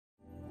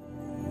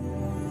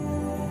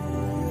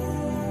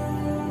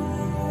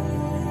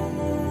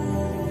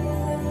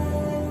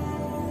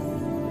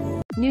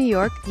New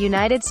York,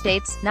 United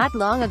States. Not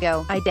long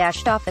ago, I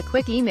dashed off a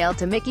quick email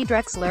to Mickey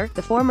Drexler,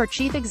 the former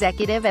chief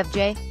executive of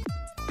J.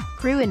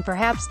 Crew and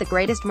perhaps the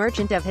greatest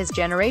merchant of his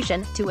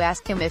generation, to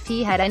ask him if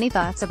he had any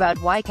thoughts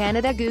about why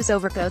Canada Goose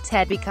overcoats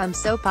had become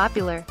so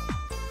popular.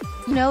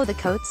 You know the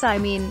coats I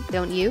mean,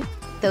 don't you?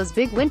 Those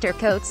big winter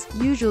coats,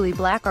 usually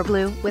black or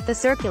blue, with the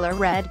circular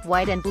red,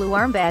 white and blue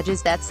arm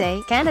badges that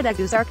say, Canada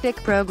Goose Arctic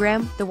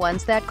Program, the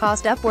ones that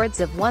cost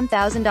upwards of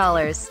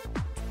 $1,000.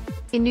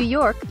 In New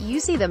York, you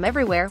see them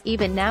everywhere,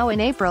 even now in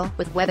April,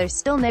 with weather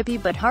still nippy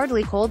but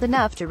hardly cold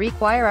enough to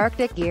require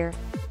Arctic gear.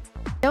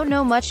 Don't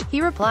know much,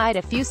 he replied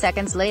a few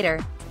seconds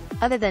later.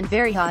 Other than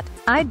very hot.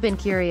 I'd been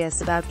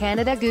curious about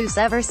Canada Goose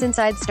ever since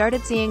I'd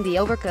started seeing the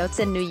overcoats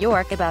in New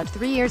York about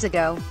 3 years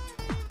ago.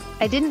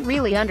 I didn't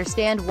really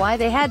understand why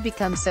they had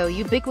become so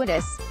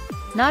ubiquitous.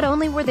 Not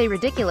only were they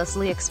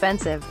ridiculously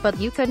expensive, but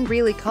you couldn't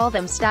really call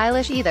them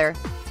stylish either.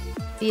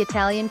 The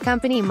Italian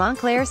company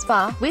Moncler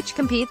Spa, which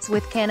competes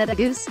with Canada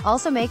Goose,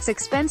 also makes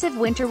expensive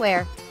winter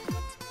wear.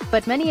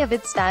 But many of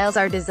its styles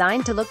are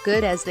designed to look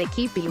good as they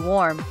keep you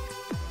warm.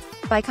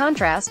 By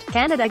contrast,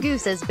 Canada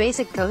Goose's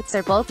basic coats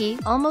are bulky,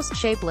 almost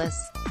shapeless.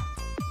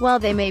 While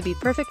they may be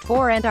perfect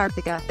for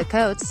Antarctica, the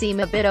coats seem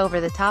a bit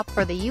over the top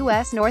for the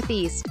U.S.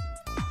 Northeast.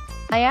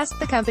 I asked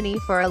the company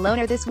for a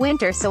loaner this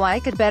winter so I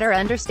could better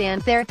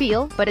understand their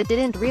appeal, but it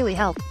didn't really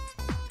help.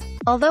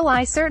 Although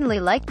I certainly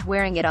liked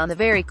wearing it on the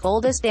very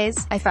coldest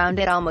days, I found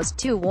it almost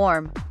too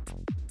warm.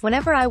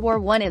 Whenever I wore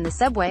one in the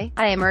subway,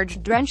 I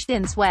emerged drenched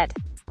in sweat.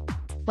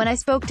 When I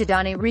spoke to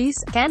Donnie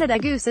Reese, Canada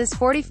Goose's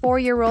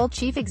 44-year-old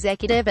chief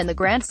executive and the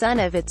grandson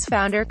of its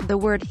founder, the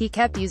word he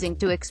kept using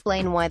to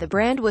explain why the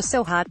brand was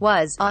so hot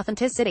was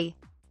authenticity.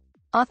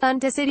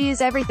 Authenticity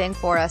is everything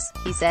for us,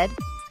 he said.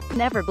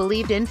 Never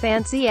believed in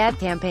fancy ad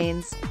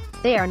campaigns.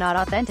 They are not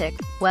authentic.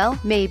 Well,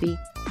 maybe.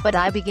 But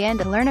I began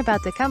to learn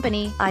about the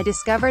company. I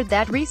discovered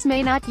that Reese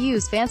may not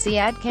use fancy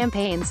ad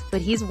campaigns, but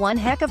he's one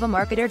heck of a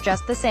marketer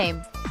just the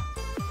same.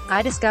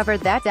 I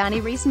discovered that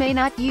Donnie Reese may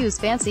not use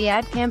fancy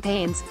ad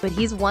campaigns, but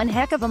he's one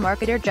heck of a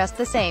marketer just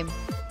the same.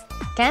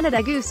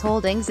 Canada Goose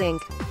Holdings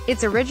Inc.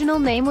 Its original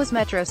name was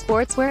Metro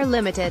Sportswear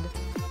Limited.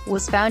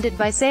 Was founded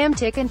by Sam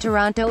Tick in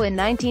Toronto in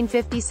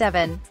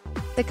 1957.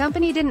 The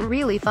company didn't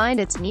really find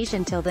its niche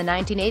until the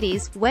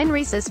 1980s, when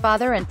Reese's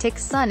father and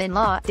Tick's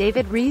son-in-law,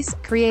 David Reese,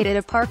 created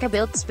a parka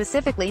built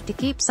specifically to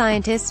keep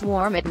scientists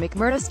warm at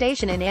McMurdo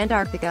Station in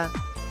Antarctica.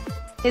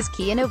 His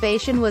key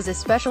innovation was a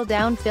special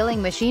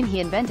down-filling machine he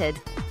invented.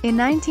 In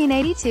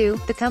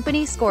 1982, the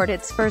company scored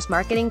its first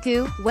marketing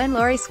coup, when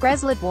Laurie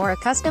Skreslet wore a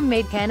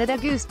custom-made Canada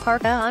Goose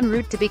parka en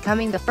route to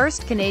becoming the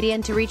first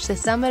Canadian to reach the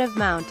summit of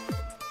Mount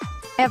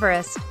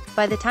Everest.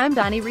 By the time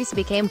Donnie Reese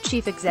became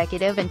chief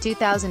executive in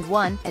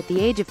 2001, at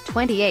the age of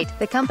 28,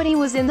 the company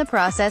was in the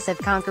process of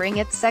conquering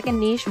its second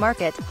niche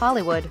market,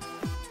 Hollywood.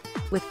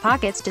 With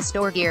pockets to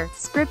store gear,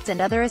 scripts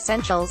and other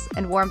essentials,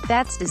 and warmth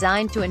that's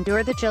designed to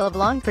endure the chill of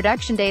long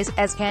production days,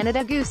 as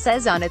Canada Goose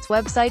says on its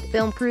website,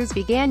 film crews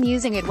began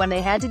using it when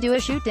they had to do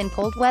a shoot in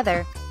cold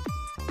weather.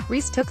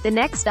 Reese took the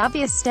next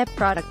obvious step: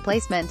 product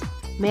placement.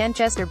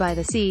 Manchester by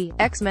the Sea,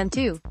 X-Men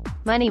 2.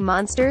 Money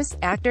Monsters,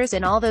 actors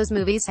in all those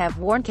movies have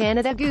worn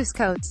Canada Goose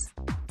coats.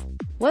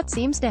 What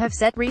seems to have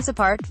set Reese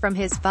apart from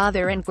his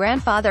father and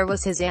grandfather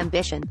was his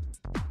ambition.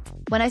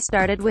 When I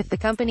started with the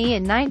company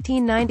in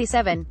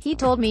 1997, he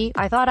told me,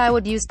 I thought I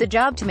would use the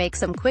job to make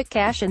some quick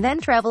cash and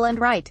then travel and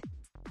write.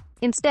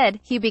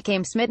 Instead, he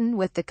became smitten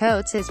with the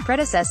coats his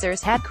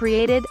predecessors had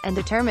created, and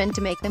determined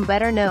to make them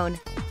better known.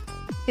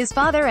 His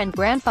father and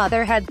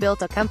grandfather had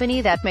built a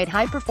company that made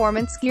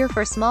high-performance gear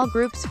for small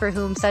groups for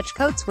whom such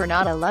coats were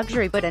not a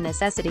luxury but a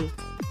necessity.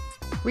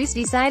 Reese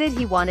decided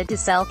he wanted to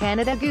sell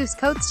Canada Goose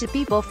coats to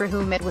people for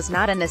whom it was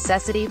not a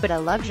necessity but a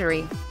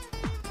luxury.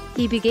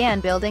 He began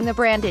building the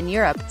brand in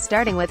Europe,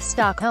 starting with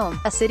Stockholm,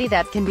 a city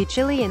that can be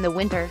chilly in the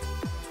winter.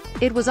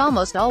 It was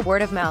almost all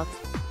word of mouth.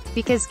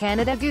 Because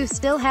Canada Goose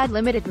still had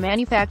limited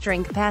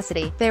manufacturing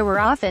capacity, there were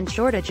often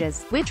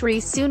shortages, which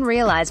Reese soon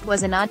realized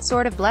was an odd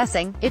sort of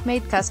blessing. It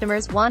made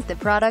customers want the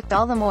product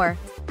all the more.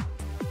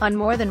 On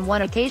more than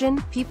one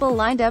occasion, people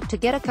lined up to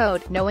get a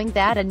coat, knowing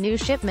that a new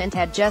shipment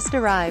had just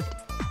arrived.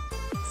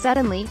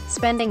 Suddenly,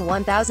 spending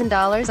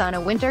 $1,000 on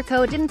a winter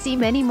coat didn't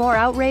seem any more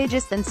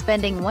outrageous than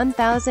spending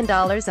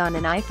 $1,000 on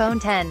an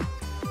iPhone X.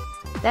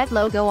 That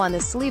logo on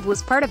the sleeve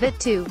was part of it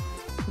too.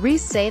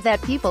 Reese say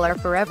that people are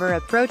forever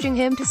approaching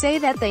him to say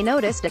that they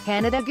noticed a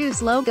Canada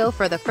Goose logo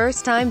for the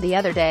first time the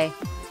other day.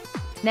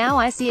 Now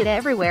I see it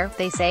everywhere,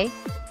 they say.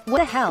 What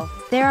the hell?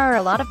 There are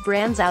a lot of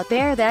brands out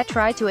there that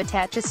try to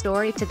attach a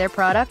story to their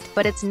product,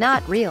 but it's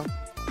not real.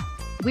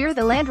 We're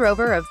the Land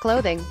Rover of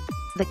clothing.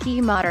 The key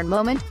modern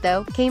moment,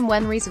 though, came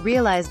when Reese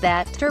realized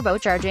that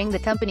turbocharging the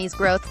company's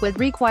growth would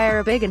require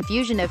a big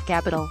infusion of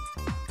capital.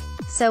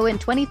 So in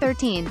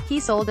 2013, he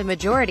sold a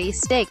majority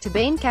stake to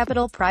Bain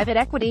Capital Private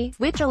Equity,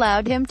 which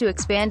allowed him to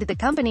expand the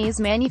company's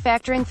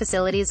manufacturing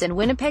facilities in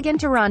Winnipeg and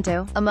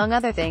Toronto, among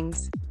other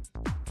things.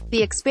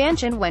 The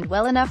expansion went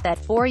well enough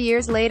that 4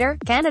 years later,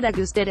 Canada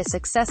Goose did a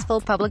successful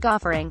public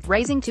offering,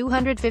 raising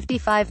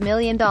 $255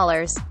 million.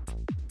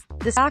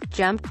 The stock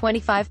jumped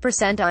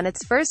 25% on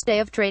its first day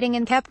of trading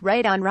and kept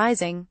right on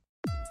rising.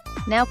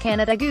 Now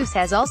Canada Goose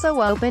has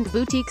also opened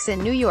boutiques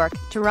in New York,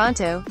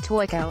 Toronto,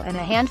 Tokyo, and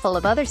a handful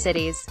of other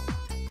cities.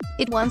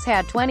 It once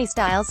had 20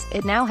 styles,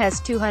 it now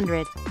has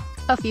 200.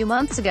 A few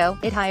months ago,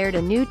 it hired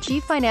a new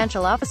chief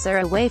financial officer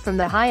away from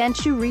the high-end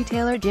shoe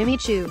retailer Jimmy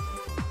Choo.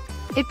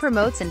 It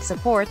promotes and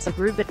supports a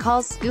group it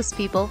calls Goose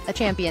People, a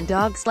champion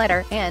dog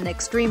sledder, an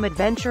extreme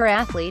adventure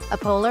athlete, a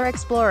polar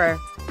explorer.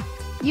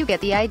 You get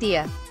the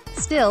idea.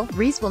 Still,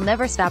 Reese will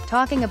never stop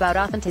talking about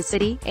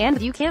authenticity,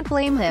 and you can't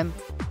blame him.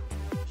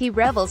 He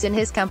revels in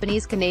his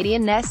company's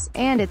Canadian-ness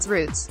and its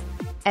roots.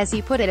 As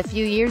he put it a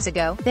few years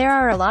ago, there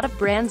are a lot of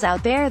brands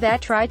out there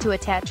that try to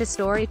attach a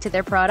story to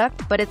their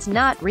product, but it's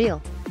not real.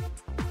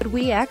 But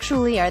we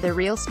actually are the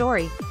real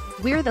story.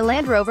 We're the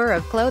Land Rover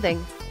of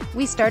clothing.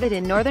 We started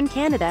in northern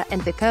Canada,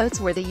 and the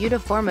coats were the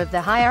uniform of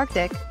the high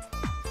Arctic.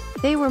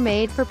 They were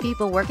made for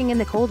people working in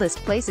the coldest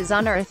places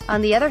on Earth.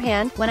 On the other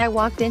hand, when I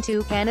walked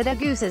into Canada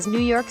Goose's New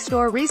York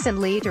store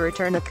recently to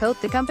return a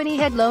coat the company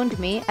had loaned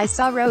me, I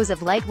saw rows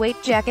of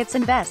lightweight jackets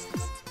and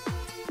vests.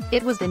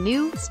 It was the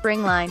new,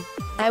 spring line.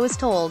 I was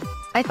told.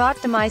 I thought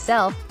to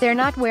myself, they're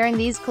not wearing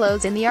these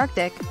clothes in the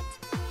Arctic.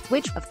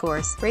 Which, of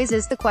course,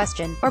 raises the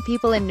question, are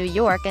people in New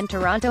York and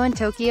Toronto and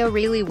Tokyo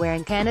really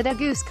wearing Canada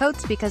Goose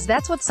coats because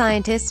that's what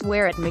scientists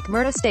wear at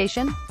McMurdo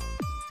Station?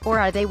 Or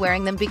are they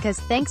wearing them because,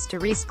 thanks to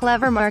Reese's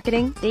clever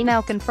marketing, they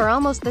now confer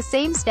almost the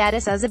same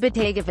status as a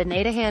Bottega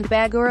Veneta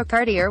handbag or a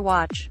Cartier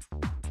watch?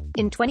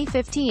 In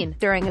 2015,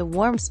 during a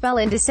warm spell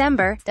in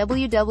December,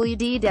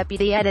 WWD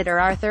deputy editor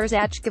Arthur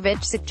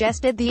Zachkovich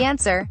suggested the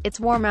answer: it's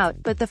warm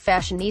out, but the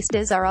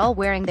fashionistas are all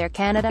wearing their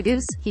Canada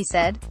Goose, he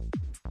said.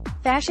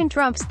 Fashion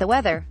Trumps the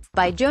Weather,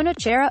 by Jonah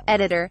Chera,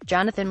 editor,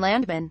 Jonathan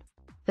Landman.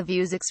 The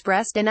views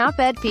expressed in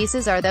op-ed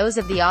pieces are those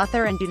of the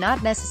author and do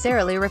not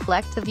necessarily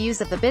reflect the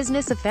views of the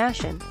business of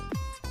fashion.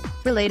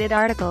 Related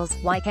articles: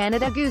 Why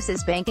Canada Goose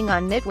is banking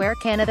on knitwear.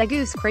 Canada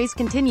Goose craze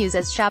continues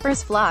as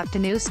shoppers flock to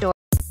new stores.